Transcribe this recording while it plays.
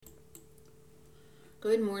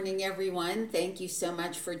Good morning, everyone. Thank you so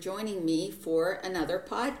much for joining me for another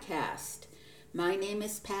podcast. My name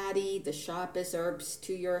is Patty. The shop is Herbs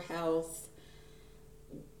to Your Health.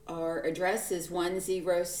 Our address is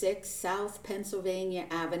 106 South Pennsylvania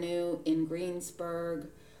Avenue in Greensburg.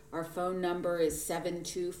 Our phone number is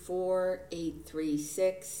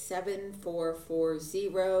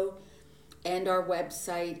 724-836-7440. And our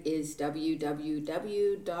website is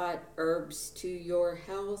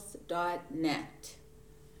www.herbstoyourhealth.net.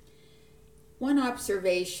 One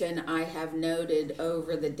observation I have noted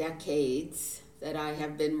over the decades that I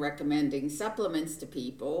have been recommending supplements to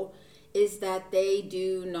people is that they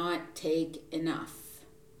do not take enough.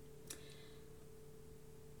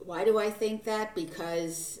 Why do I think that?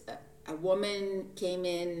 Because a woman came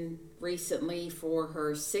in recently for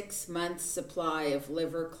her 6-month supply of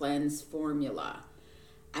Liver Cleanse formula.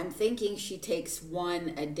 I'm thinking she takes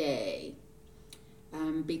one a day.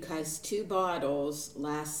 Because 2 bottles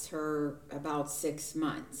last her about 6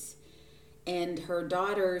 months. And her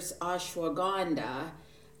daughter's ashwagandha,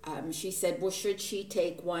 she said, well, should she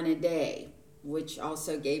take one a day? Which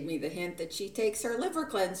also gave me the hint that she takes her Liver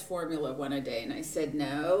Cleanse formula one a day. And I said,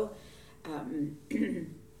 no,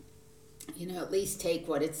 at least take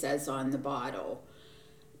what it says on the bottle.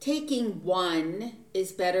 Taking one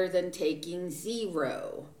is better than taking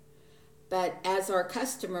 0. But as our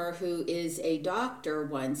customer, who is a doctor,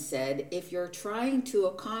 once said, if you're trying to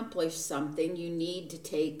accomplish something, you need to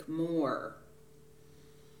take more.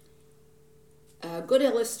 A good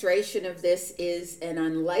illustration of this is an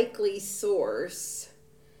unlikely source,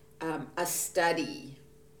 a study.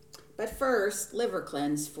 But first, Liver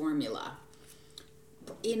Cleanse formula.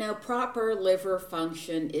 Proper liver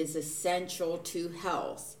function is essential to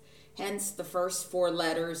health. Hence the first 4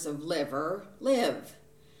 letters of liver, live.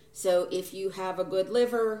 So if you have a good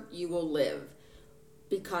liver, you will live,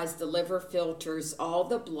 because the liver filters all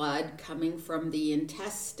the blood coming from the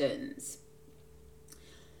intestines.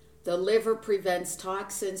 The liver prevents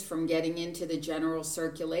toxins from getting into the general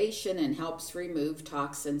circulation and helps remove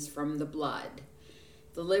toxins from the blood.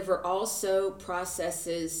 The liver also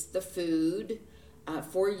processes the food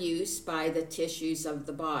for use by the tissues of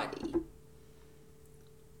the body.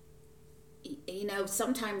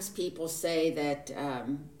 Sometimes people say that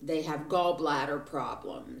they have gallbladder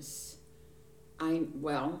problems. And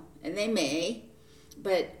they may,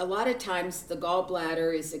 but a lot of times the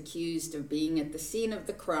gallbladder is accused of being at the scene of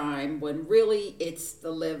the crime when really it's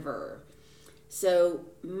the liver. So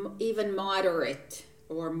even moderate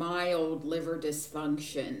or mild liver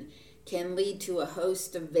dysfunction can lead to a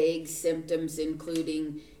host of vague symptoms,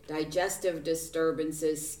 including digestive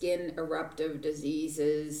disturbances, skin eruptive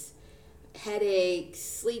diseases, headaches,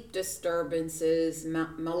 sleep disturbances,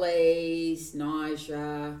 malaise,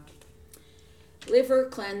 nausea. Liver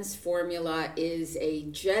Cleanse formula is a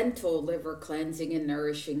gentle liver cleansing and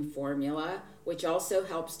nourishing formula, which also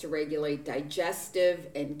helps to regulate digestive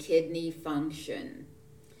and kidney function.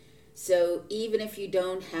 So even if you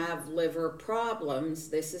don't have liver problems,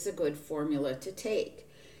 this is a good formula to take.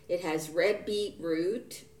 It has red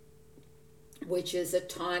beetroot, which is a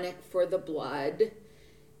tonic for the blood.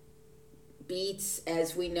 Beets,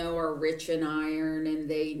 as we know, are rich in iron, and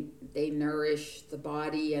they nourish the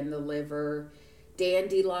body and the liver.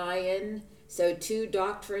 Dandelion, so 2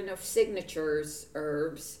 doctrine of signatures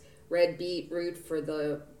herbs, red beetroot for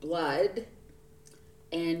the blood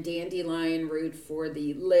and dandelion root for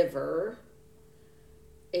the liver.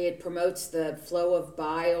 It promotes the flow of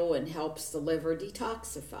bile and helps the liver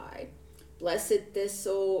detoxify. Blessed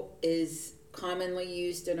thistle is commonly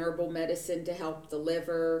used in herbal medicine to help the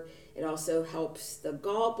liver. It also helps the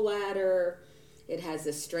gallbladder. It has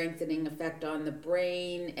a strengthening effect on the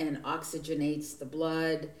brain and oxygenates the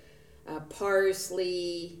blood.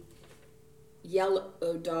 Parsley,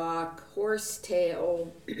 yellow dock,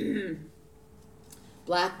 horsetail,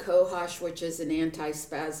 black cohosh, which is an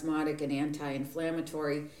antispasmodic and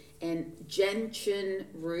anti-inflammatory, and gentian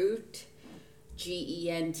root,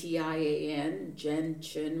 Gentian,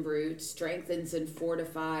 gentian root, strengthens and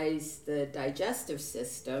fortifies the digestive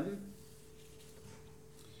system.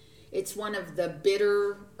 It's one of the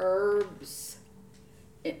bitter herbs.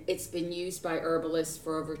 It's been used by herbalists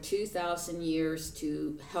for over 2,000 years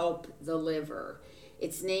to help the liver.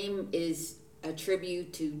 Its name is a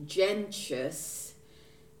tribute to Gentius,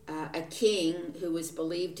 a king who was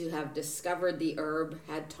believed to have discovered the herb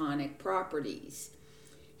had tonic properties.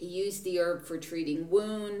 He used the herb for treating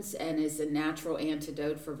wounds and is a natural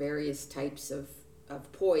antidote for various types of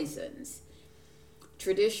poisons.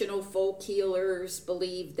 Traditional folk healers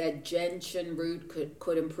believed that gentian root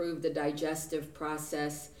could improve the digestive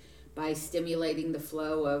process by stimulating the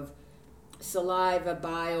flow of saliva,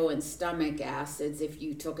 bile, and stomach acids if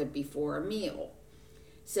you took it before a meal.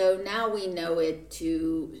 So now we know it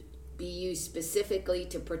to be used specifically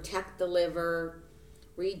to protect the liver,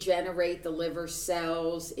 regenerate the liver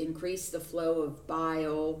cells, increase the flow of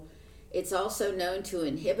bile. It's also known to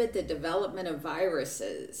inhibit the development of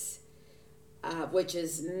viruses, which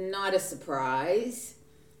is not a surprise.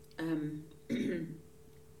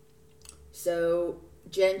 So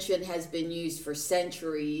gentian has been used for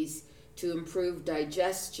centuries to improve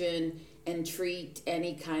digestion and treat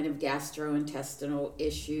any kind of gastrointestinal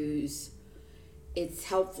issues. It's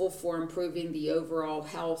helpful for improving the overall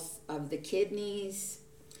health of the kidneys.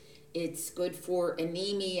 It's good for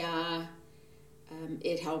anemia.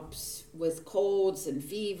 It helps with colds and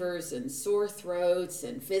fevers and sore throats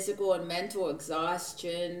and physical and mental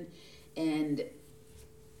exhaustion, and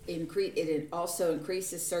it also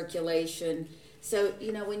increases circulation. So,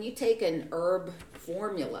 when you take an herb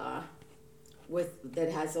formula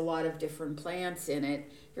that has a lot of different plants in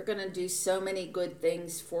it, you're going to do so many good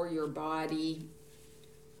things for your body.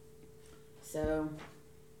 So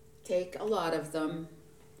take a lot of them.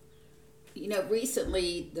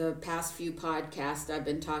 Recently, the past few podcasts, I've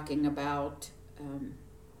been talking about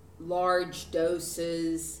large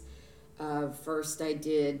doses. First, I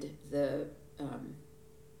did the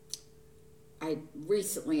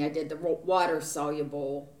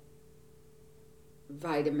water-soluble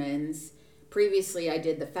vitamins. Previously, I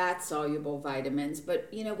did the fat-soluble vitamins, but,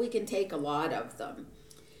 we can take a lot of them.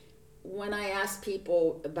 When I ask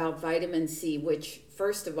people about vitamin C, which,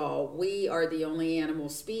 first of all, we are the only animal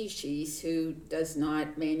species who does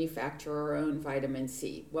not manufacture our own vitamin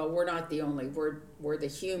C. Well, we're not the only, we're the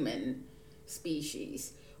human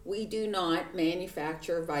species. We do not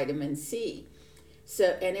manufacture vitamin C.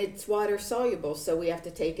 So, and it's water soluble, so we have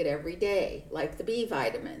to take it every day, like the B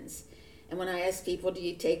vitamins. And when I ask people, do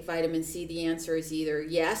you take vitamin C, the answer is either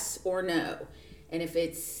yes or no. And if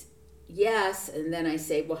it's yes, and then I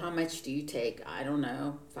say, well, how much do you take? I don't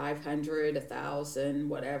know, 500, 1,000,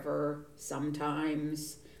 whatever,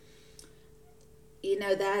 sometimes.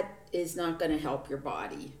 That is not going to help your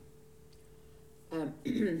body.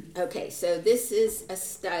 Okay, so this is a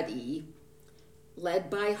study led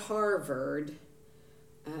by Harvard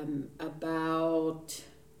about,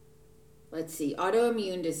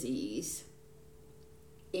 autoimmune disease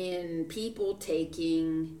in people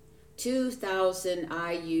taking 2,000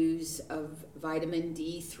 IUs of vitamin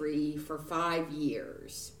D3 for 5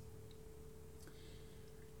 years.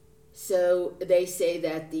 So they say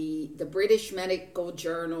that the British Medical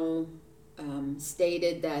Journal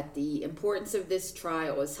stated that the importance of this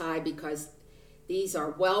trial is high because these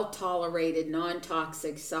are well-tolerated,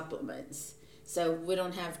 non-toxic supplements. So we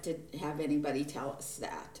don't have to have anybody tell us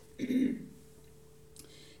that.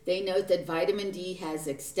 They note that vitamin D has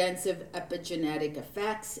extensive epigenetic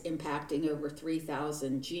effects impacting over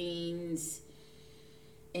 3,000 genes.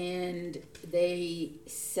 And they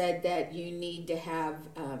said that you need to have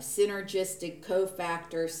synergistic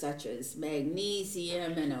cofactors such as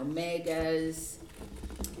magnesium and omegas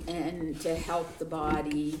and to help the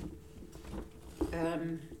body.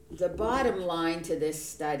 The bottom line to this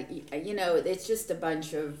study, it's just a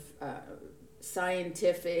bunch of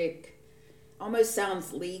scientific, almost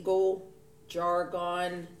sounds legal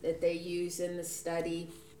jargon that they use in the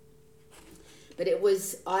study. But it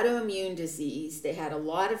was autoimmune disease. They had a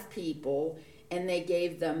lot of people, and they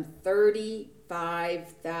gave them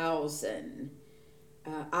 35,000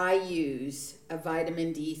 IUs of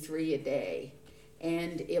vitamin D3 a day.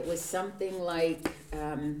 And it was something like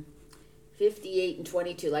 58 and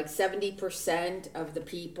 22, like 70% of the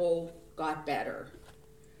people got better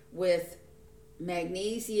with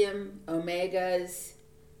magnesium, omegas,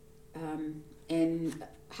 and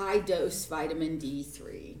high-dose vitamin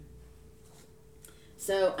D3.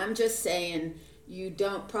 So I'm just saying you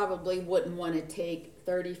probably wouldn't want to take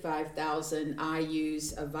 35,000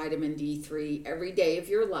 IUs of vitamin D3 every day of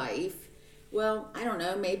your life. Well, I don't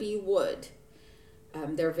know, maybe you would.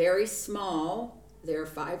 They're very small. They're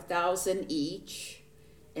 5,000 each.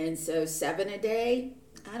 And so 7 a day,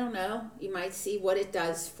 I don't know. You might see what it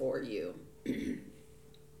does for you.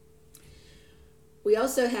 We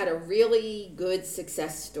also had a really good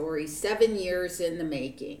success story, 7 years in the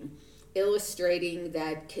making, illustrating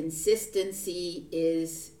that consistency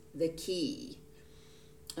is the key.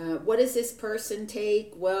 What does this person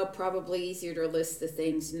take? Well, probably easier to list the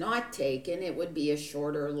things not taken. It would be a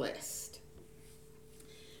shorter list.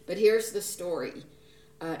 But here's the story.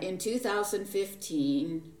 In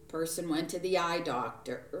 2015, person went to the eye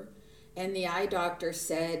doctor, and the eye doctor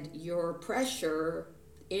said, your pressure,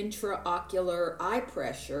 intraocular eye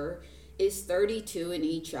pressure, is 32 in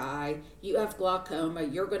each eye. You have glaucoma.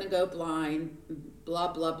 You're going to go blind.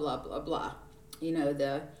 Blah, blah, blah, blah, blah. You know,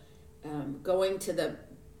 the going to the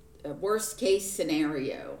worst case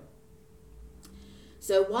scenario.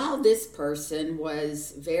 So while this person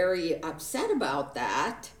was very upset about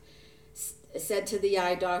that, said to the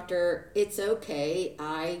eye doctor, "It's okay.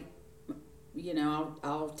 I'll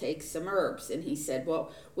take some herbs." And he said,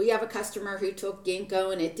 "Well, we have a customer who took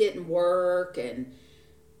ginkgo and it didn't work." And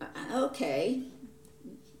okay,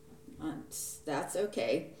 that's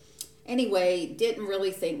okay. Anyway, didn't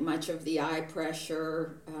really think much of the eye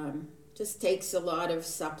pressure. Just takes a lot of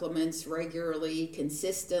supplements regularly,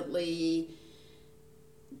 consistently.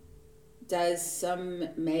 Does some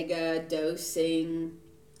mega dosing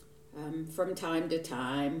from time to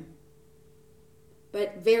time,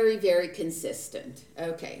 but very, very consistent.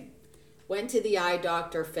 Okay, went to the eye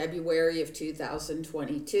doctor February of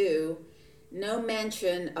 2022. No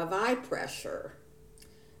mention of eye pressure.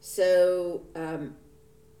 So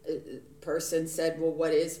person said, "Well,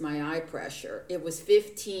 what is my eye pressure?" It was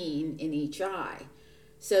 15 in each eye.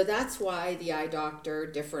 So that's why the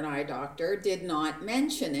different eye doctor, did not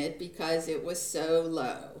mention it, because it was so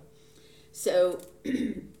low. So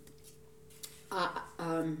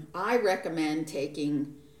I recommend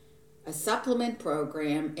taking a supplement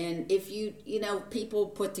program. And if people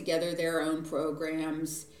put together their own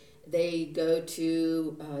programs, they go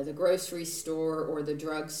to the grocery store or the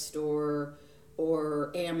drugstore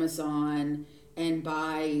or Amazon and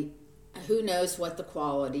buy, who knows what the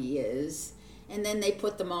quality is. And then they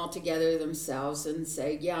put them all together themselves and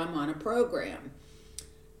say, "Yeah, I'm on a program."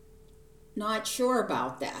 Not sure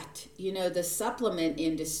about that. The supplement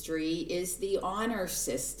industry is the honor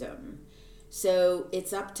system. So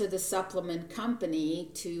it's up to the supplement company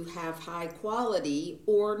to have high quality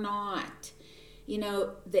or not.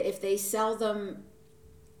 If they sell them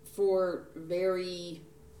for very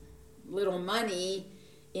little money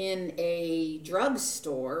in a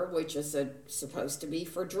drugstore, which is supposed to be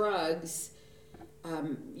for drugs,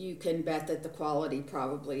 you can bet that the quality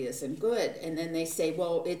probably isn't good. And then they say,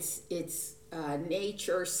 "Well, it's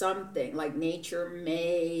nature something, like Nature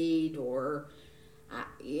Made, or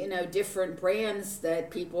different brands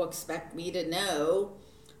that people expect me to know."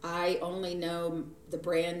 I only know the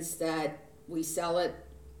brands that we sell at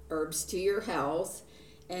Herbs to Your Health,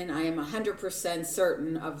 and I am 100%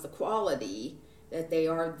 certain of the quality, that they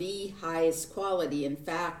are the highest quality. In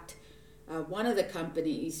fact, one of the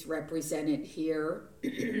companies represented here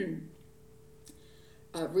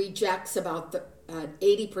rejects about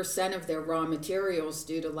 80% of their raw materials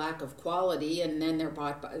due to lack of quality, and then they're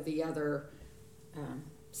bought by the other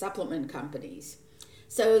supplement companies.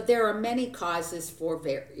 So there are many causes for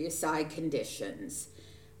various eye conditions.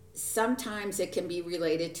 Sometimes it can be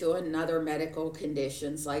related to another medical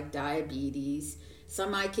conditions like diabetes.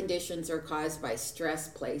 Some eye conditions are caused by stress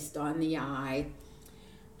placed on the eye.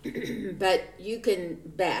 But you can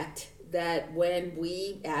bet that when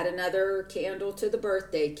we add another candle to the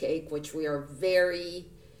birthday cake, which we are very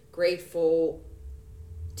grateful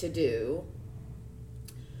to do,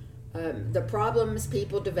 the problems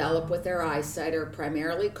people develop with their eyesight are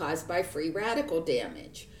primarily caused by free radical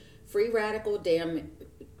damage. Free radicals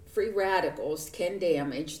can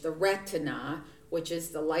damage the retina, which is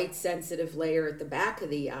the light-sensitive layer at the back of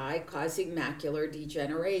the eye, causing macular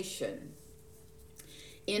degeneration.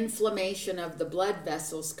 Inflammation of the blood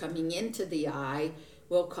vessels coming into the eye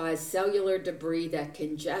will cause cellular debris that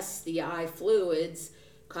congests the eye fluids,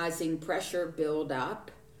 causing pressure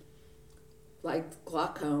buildup, like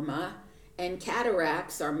glaucoma. And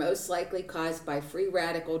cataracts are most likely caused by free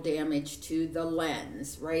radical damage to the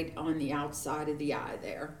lens, right on the outside of the eye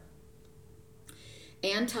there.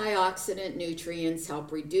 Antioxidant nutrients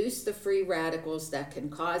help reduce the free radicals that can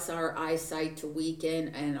cause our eyesight to weaken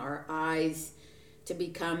and our eyes to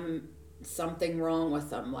become something wrong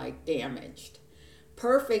with them, like damaged.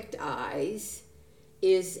 Perfect Eyes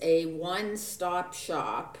is a one-stop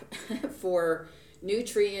shop for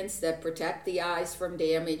nutrients that protect the eyes from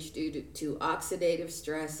damage due to oxidative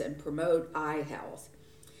stress and promote eye health.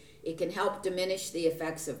 It can help diminish the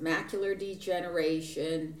effects of macular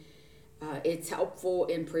degeneration. It's helpful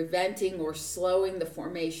in preventing or slowing the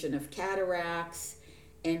formation of cataracts,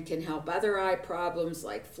 and can help other eye problems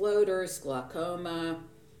like floaters, glaucoma,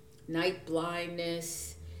 night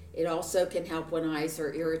blindness. It also can help when eyes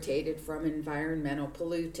are irritated from environmental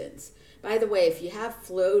pollutants. By the way, if you have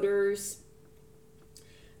floaters,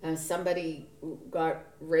 somebody got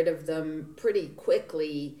rid of them pretty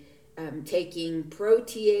quickly, taking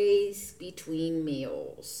protease between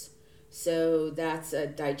meals. So that's a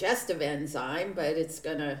digestive enzyme, but it's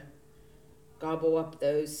going to gobble up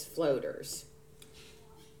those floaters.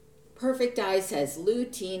 Perfect Eyes has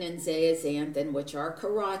lutein and zeaxanthin, which are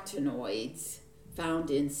carotenoids found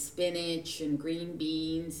in spinach and green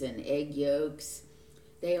beans and egg yolks.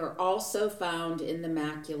 They are also found in the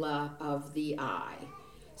macula of the eye.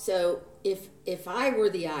 So if I were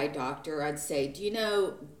the eye doctor, I'd say, do you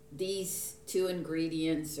know these two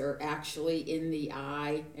ingredients are actually in the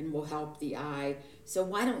eye and will help the eye? So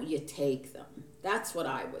why don't you take them? That's what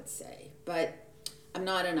I would say. But I'm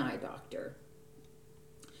not an eye doctor.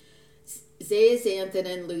 Zeaxanthin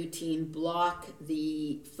and lutein block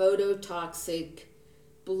the phototoxic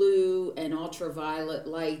blue and ultraviolet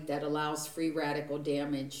light that allows free radical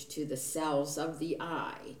damage to the cells of the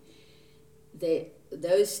eye.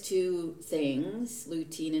 Those two things,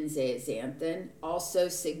 lutein and zeaxanthin, also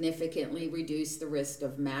significantly reduce the risk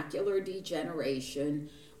of macular degeneration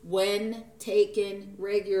when taken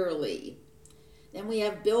regularly. Then we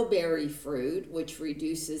have bilberry fruit, which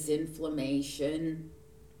reduces inflammation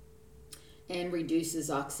and reduces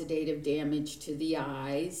oxidative damage to the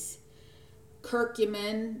eyes.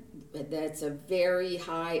 Curcumin, that's a very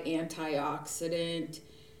high antioxidant.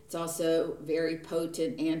 It's also a very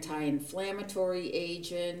potent anti-inflammatory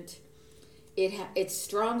agent. It's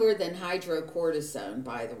stronger than hydrocortisone,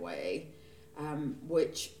 by the way,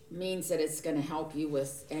 which means that it's going to help you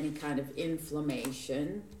with any kind of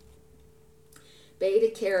inflammation.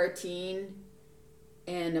 Beta carotene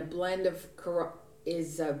and a blend of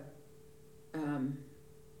is a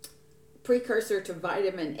precursor to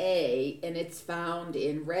vitamin A, and it's found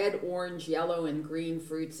in red, orange, yellow, and green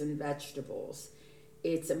fruits and vegetables.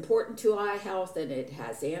 It's important to eye health, and it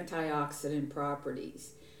has antioxidant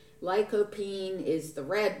properties. Lycopene is the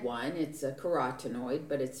red one. It's a carotenoid,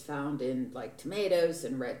 but it's found in like tomatoes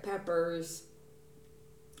and red peppers.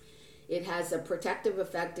 It has a protective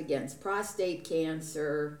effect against prostate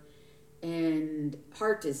cancer and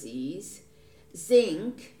heart disease.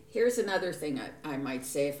 Zinc, here's another thing I might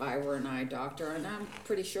say if I were an eye doctor, and I'm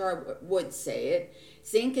pretty sure I would say it.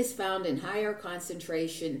 Zinc is found in higher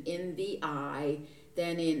concentration in the eye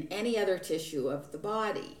than in any other tissue of the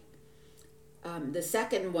body. The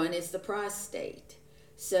second one is the prostate.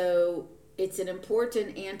 So it's an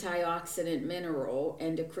important antioxidant mineral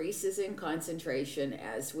and decreases in concentration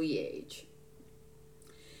as we age.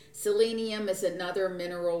 Selenium is another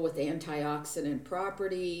mineral with antioxidant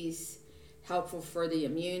properties, helpful for the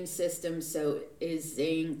immune system, so is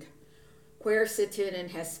zinc. Quercetin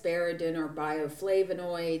and hesperidin are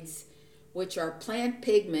bioflavonoids, which are plant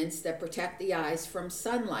pigments that protect the eyes from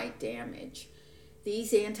sunlight damage.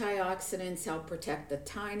 These antioxidants help protect the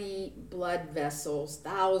tiny blood vessels,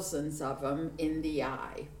 thousands of them, in the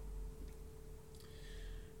eye.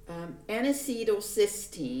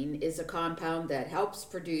 N-acetylcysteine is a compound that helps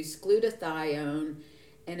produce glutathione,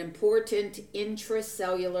 an important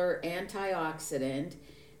intracellular antioxidant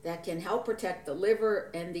that can help protect the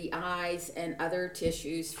liver and the eyes and other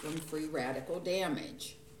tissues from free radical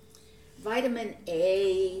damage. Vitamin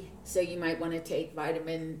A, so you might want to take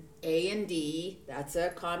vitamin A and D. That's a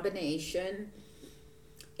combination.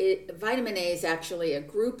 Vitamin A is actually a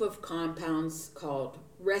group of compounds called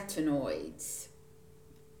retinoids.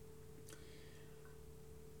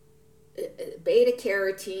 Beta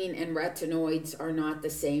carotene and retinoids are not the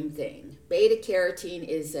same thing. Beta carotene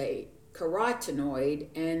is a carotenoid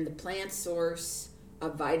and the plant source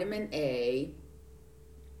of vitamin A.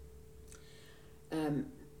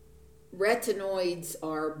 Retinoids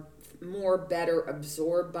are better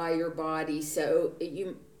absorbed by your body, so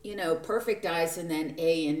you know, Perfect Eyes and then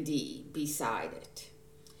A and D beside it.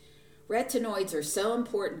 Retinoids are so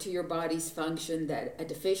important to your body's function that a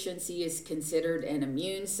deficiency is considered an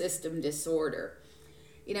immune system disorder.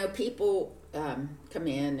 You know, people come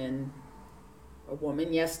in, and a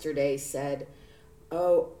woman yesterday said,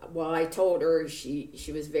 oh, well, I told her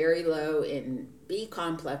she was very low in B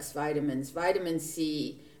complex vitamins, vitamin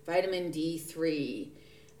C, vitamin D3,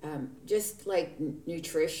 just like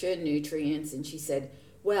nutrition, nutrients. And she said,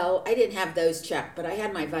 well, I didn't have those checked, but I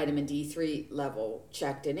had my vitamin D3 level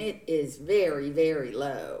checked, and it is very, very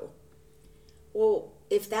low. Well,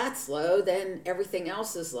 if that's low, then everything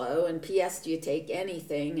else is low. And P.S., do you take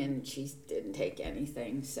anything? And she didn't take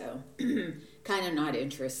anything, so kind of not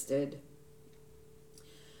interested.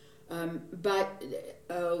 But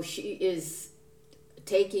she is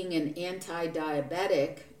taking an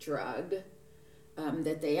anti-diabetic drug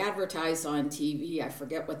that they advertise on TV. I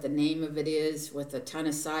forget what the name of it is, with a ton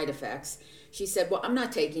of side effects. She said, well, I'm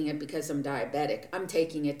not taking it because I'm diabetic. I'm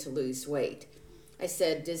taking it to lose weight. I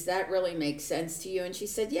said, does that really make sense to you? And she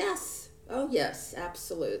said, yes. Oh, yes,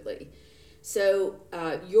 absolutely. So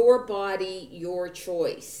your body, your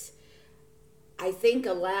choice. I think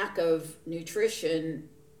a lack of nutrition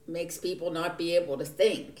makes people not be able to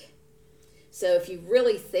think. So if you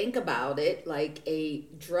really think about it, like a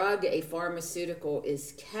drug, a pharmaceutical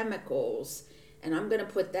is chemicals, and I'm going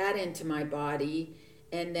to put that into my body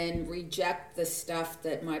and then reject the stuff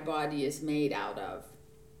that my body is made out of.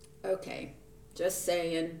 Okay, just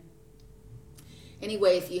saying.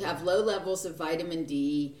 Anyway, if you have low levels of vitamin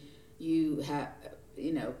D, you have,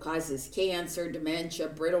 causes cancer, dementia,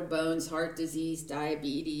 brittle bones, heart disease,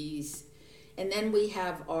 diabetes. And then we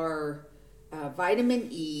have our vitamin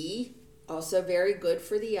E, also very good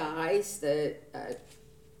for the eyes, the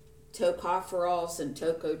tocopherols and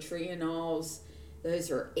tocotrienols.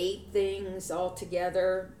 Those are 8 things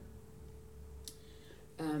altogether.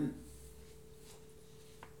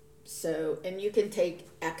 And you can take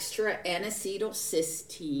extra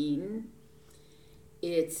N-acetylcysteine.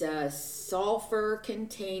 It's a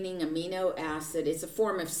sulfur-containing amino acid. It's a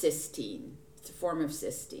form of cysteine.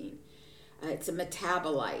 It's a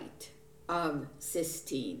metabolite of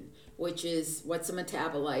cysteine, which is, what's a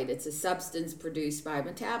metabolite? It's a substance produced by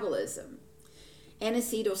metabolism.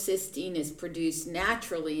 N-acetylcysteine is produced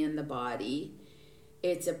naturally in the body.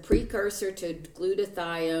 It's a precursor to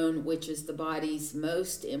glutathione, which is the body's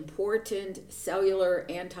most important cellular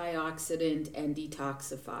antioxidant and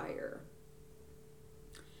detoxifier.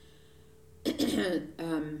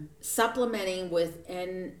 Supplementing with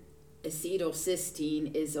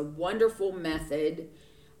N-acetylcysteine is a wonderful method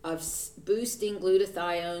of boosting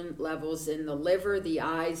glutathione levels in the liver, the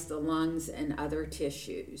eyes, the lungs, and other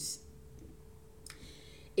tissues.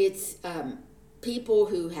 It's people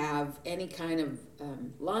who have any kind of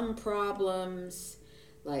lung problems,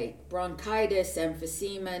 like bronchitis,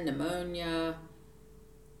 emphysema, pneumonia,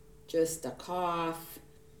 just a cough,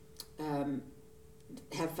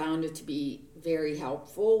 have found it to be very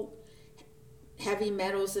helpful. Heavy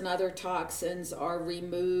metals and other toxins are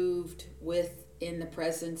removed in the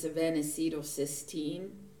presence of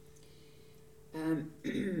N-acetylcysteine. And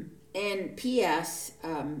P.S.,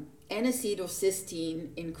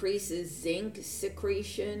 N-acetylcysteine increases zinc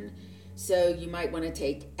secretion, so you might want to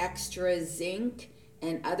take extra zinc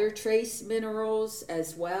and other trace minerals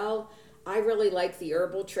as well. I really like the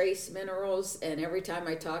herbal trace minerals, and every time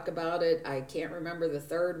I talk about it, I can't remember the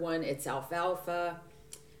third one. It's alfalfa,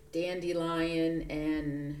 dandelion,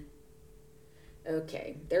 and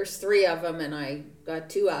okay, there's 3 of them, and I got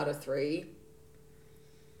 2 out of 3.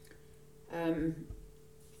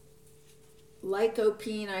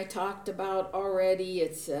 Lycopene I talked about already.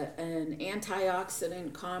 It's an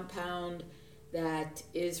antioxidant compound that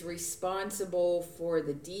is responsible for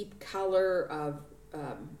the deep color of,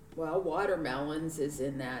 watermelons is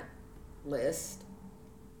in that list.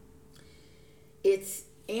 It's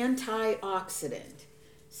antioxidant.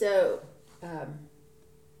 So,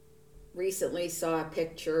 recently saw a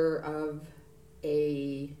picture of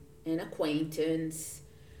an acquaintance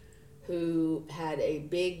who had a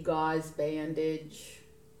big gauze bandage,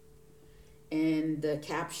 and the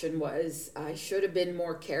caption was, "I should have been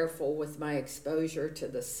more careful with my exposure to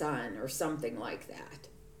the sun," or something like that.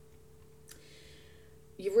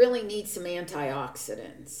 You really need some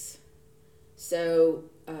antioxidants. So,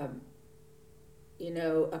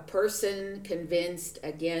 a person convinced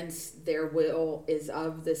against their will is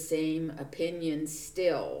of the same opinion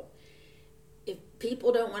still. If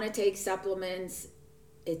people don't want to take supplements,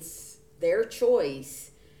 it's their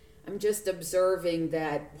choice. I'm just observing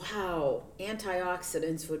that, wow,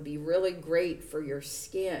 antioxidants would be really great for your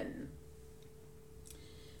skin.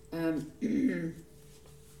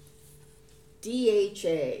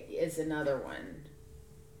 DHA is another one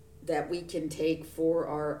that we can take for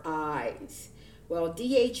our eyes. Well,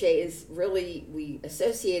 DHA is really, we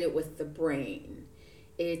associate it with the brain.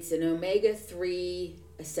 It's an omega-3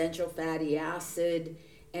 essential fatty acid,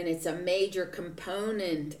 and it's a major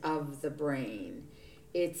component of the brain.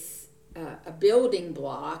 It's a building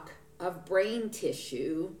block of brain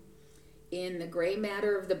tissue in the gray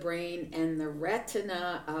matter of the brain and the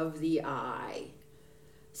retina of the eye.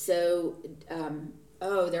 So,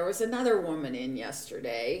 there was another woman in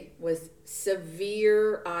yesterday with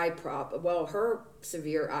severe eye problems. Well, her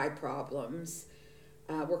severe eye problems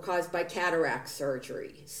were caused by cataract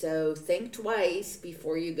surgery. So think twice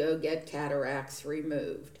before you go get cataracts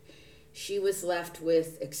removed. She was left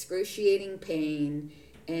with excruciating pain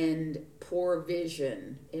and poor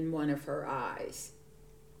vision in one of her eyes.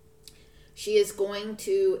 She is going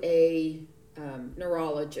to a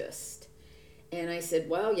neurologist. And I said,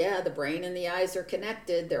 well, yeah, the brain and the eyes are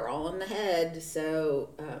connected. They're all in the head. So,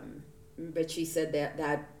 but she said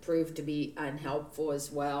that proved to be unhelpful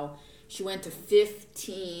as well. She went to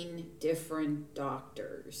 15 different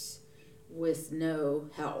doctors with no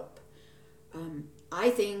help. I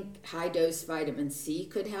think high dose vitamin C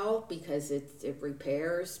could help because it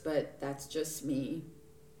repairs, but that's just me.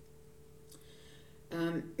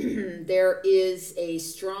 There is a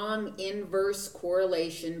strong inverse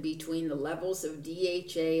correlation between the levels of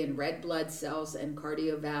DHA in red blood cells and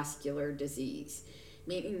cardiovascular disease,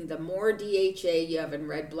 meaning the more DHA you have in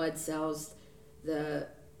red blood cells, the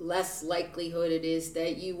less likelihood it is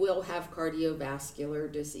that you will have cardiovascular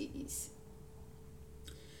disease.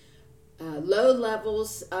 Low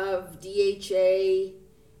levels of DHA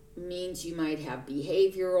means you might have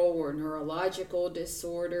behavioral or neurological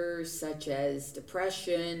disorders such as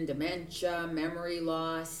depression, dementia, memory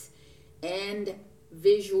loss, and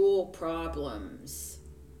visual problems.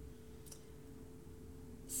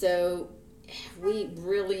 So we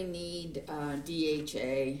really need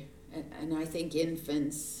DHA, and I think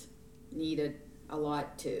infants need it a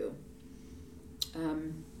lot too.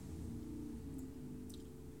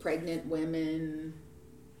 Pregnant women,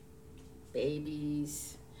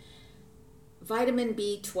 babies. Vitamin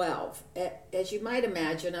B12. As you might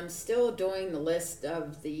imagine, I'm still doing the list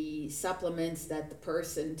of the supplements that the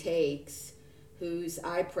person takes whose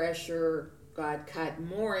eye pressure got cut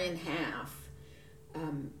more in half.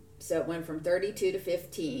 So it went from 32 to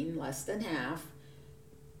 15, less than half.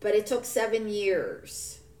 But it took 7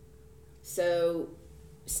 years. So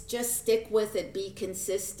just stick with it, be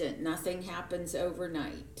consistent. Nothing happens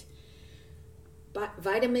overnight. But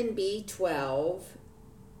vitamin B12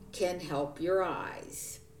 can help your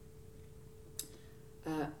eyes.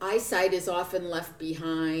 Eyesight is often left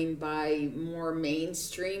behind by more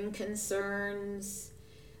mainstream concerns,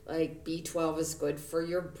 like B12 is good for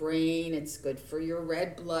your brain, it's good for your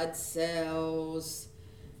red blood cells,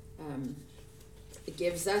 it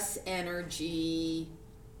gives us energy,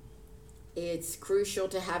 it's crucial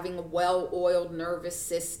to having a well-oiled nervous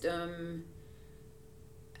system.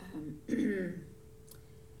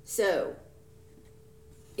 So,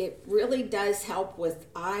 it really does help with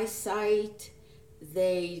eyesight.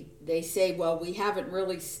 They say, well, we haven't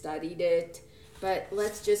really studied it, but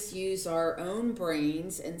let's just use our own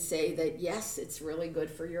brains and say that, yes, it's really good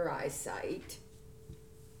for your eyesight.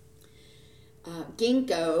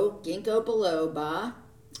 Ginkgo biloba,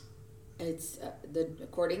 it's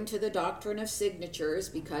according to the Doctrine of Signatures,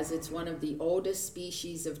 because it's one of the oldest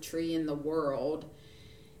species of tree in the world,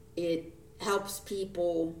 it helps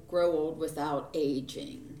people grow old without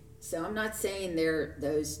aging. So I'm not saying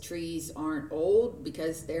those trees aren't old,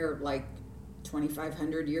 because they're like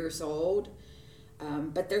 2,500 years old,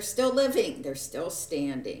 but they're still living, they're still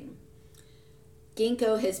standing.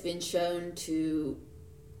 Ginkgo has been shown to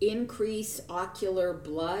increase ocular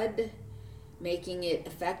blood, making it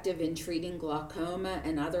effective in treating glaucoma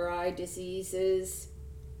and other eye diseases.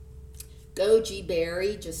 Goji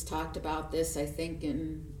berry, just talked about this, I think,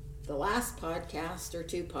 in the last podcast or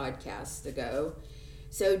 2 podcasts ago.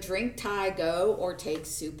 So drink Tigo or take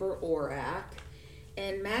Super ORAC.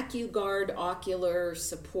 And MacuGuard Ocular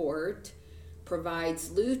Support provides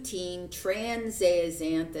lutein,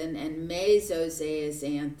 tranzeaxanthin, and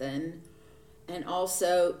mesozeaxanthin, and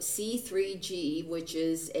also C3G, which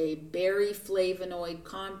is a berry flavonoid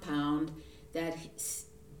compound that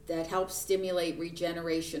helps stimulate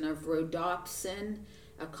regeneration of rhodopsin,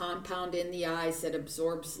 a compound in the eyes that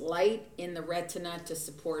absorbs light in the retina to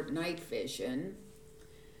support night vision.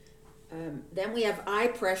 Then we have eye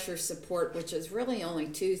pressure support, which is really only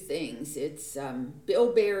 2 things. It's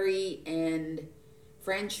bilberry and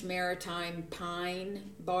French maritime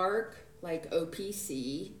pine bark, like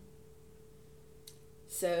OPC.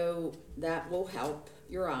 So that will help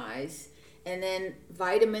your eyes. And then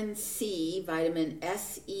vitamin C, vitamin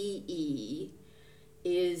SEE,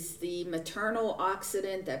 is the maternal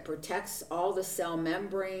oxidant that protects all the cell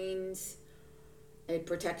membranes. It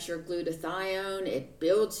protects your glutathione, it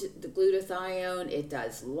builds the glutathione, it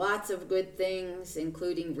does lots of good things,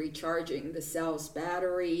 including recharging the cell's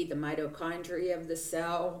battery, the mitochondria of the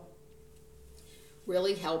cell.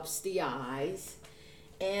 Really helps the eyes.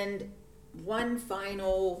 And one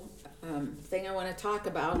final thing I want to talk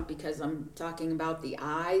about, because I'm talking about the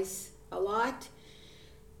eyes a lot.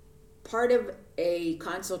 Part of a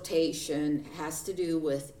consultation has to do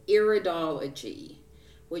with iridology,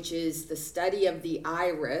 which is the study of the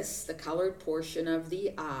iris, the colored portion of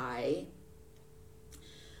the eye.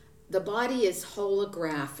 The body is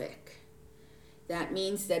holographic. That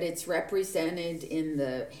means that it's represented in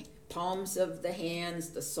the palms of the hands,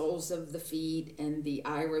 the soles of the feet, and the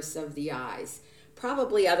iris of the eyes.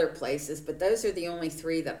 Probably other places, but those are the only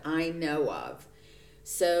 3 that I know of.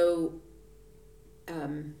 So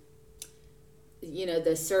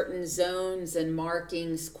the certain zones and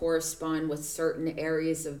markings correspond with certain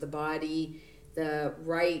areas of the body. The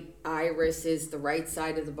right iris is the right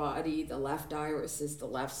side of the body, the left iris is the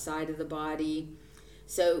left side of the body.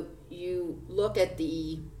 So you look at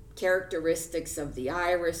the characteristics of the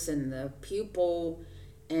iris and the pupil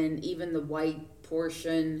and even the white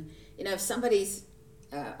portion. If somebody's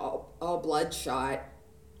all bloodshot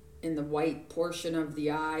in the white portion of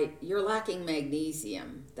the eye, you're lacking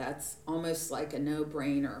magnesium. That's almost like a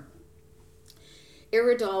no-brainer.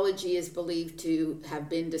 Iridology is believed to have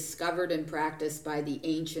been discovered and practiced by the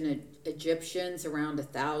ancient Egyptians around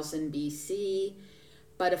 1000 BC,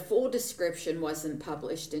 but a full description wasn't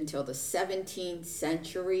published until the 17th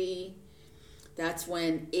century. That's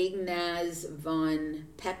when Ignaz von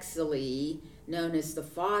Pexely, known as the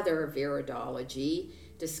father of iridology,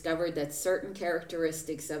 discovered that certain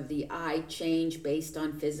characteristics of the eye change based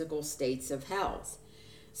on physical states of health.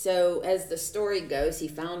 So as the story goes, he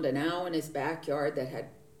found an owl in his backyard that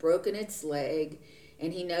had broken its leg,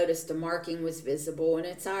 and he noticed a marking was visible in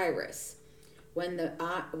its iris. When the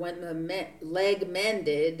leg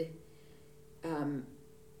mended,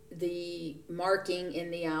 the marking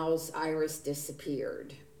in the owl's iris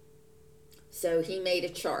disappeared. So he made a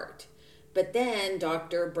chart. But then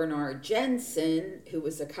Dr. Bernard Jensen, who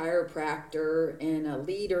was a chiropractor and a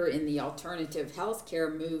leader in the alternative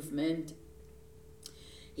healthcare movement,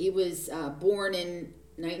 he was born in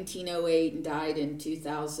 1908 and died in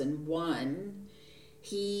 2001.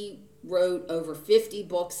 He wrote over 50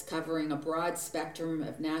 books covering a broad spectrum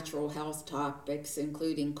of natural health topics,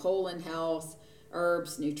 including colon health,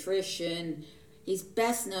 herbs, nutrition. He's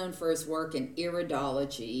best known for his work in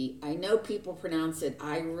iridology. I know people pronounce it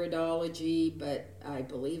iridology, but I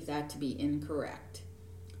believe that to be incorrect.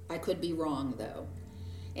 I could be wrong, though.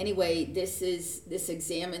 Anyway, this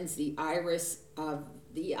examines the iris of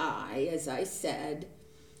the eye, as I said.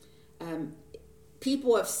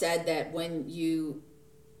 People have said that when you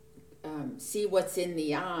see what's in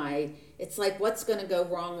the eye, it's like what's going to go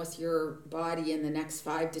wrong with your body in the next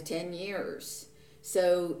 5 to 10 years.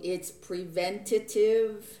 So it's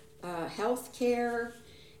preventative health care,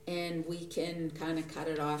 and we can kind of cut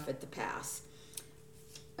it off at the pass.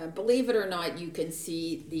 Believe it or not, you can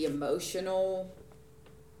see the emotional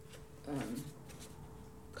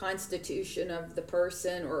constitution of the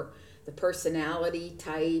person or the personality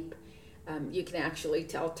type. You can actually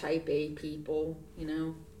tell type A people,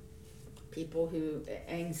 people who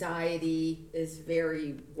anxiety is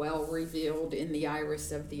very well revealed in the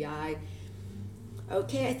iris of the eye.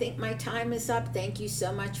 Okay, I think my time is up. Thank you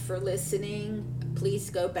so much for listening. Please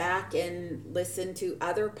go back and listen to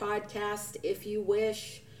other podcasts if you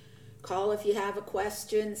wish. Call if you have a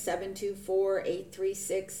question,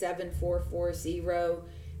 724-836-7440.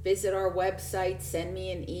 Visit our website, send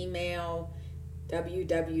me an email,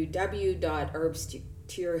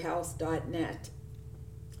 www.herbstoyourhealth.net.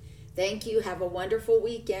 Thank you. Have a wonderful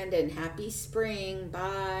weekend and happy spring.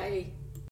 Bye.